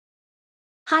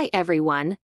Hi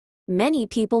everyone. Many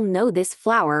people know this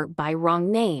flower by wrong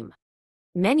name.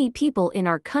 Many people in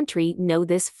our country know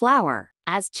this flower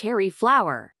as cherry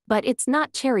flower, but it's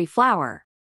not cherry flower.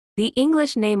 The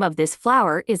English name of this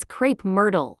flower is crepe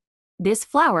myrtle. This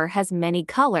flower has many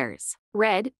colors: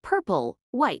 red, purple,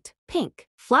 white, pink.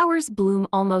 Flowers bloom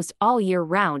almost all year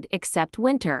round except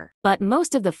winter, but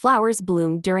most of the flowers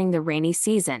bloom during the rainy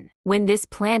season. When this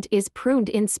plant is pruned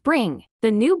in spring, the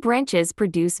new branches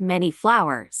produce many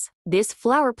flowers. This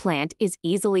flower plant is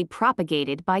easily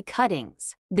propagated by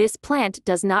cuttings. This plant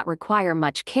does not require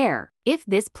much care. If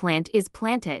this plant is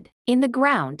planted in the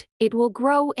ground, it will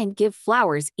grow and give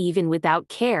flowers even without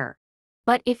care.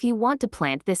 But if you want to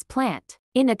plant this plant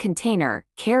in a container,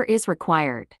 care is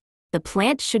required. The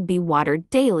plant should be watered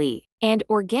daily, and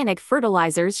organic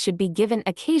fertilizers should be given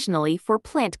occasionally for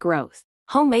plant growth.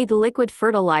 Homemade liquid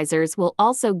fertilizers will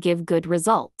also give good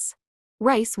results.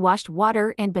 Rice washed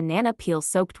water and banana peel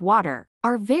soaked water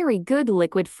are very good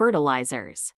liquid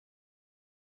fertilizers.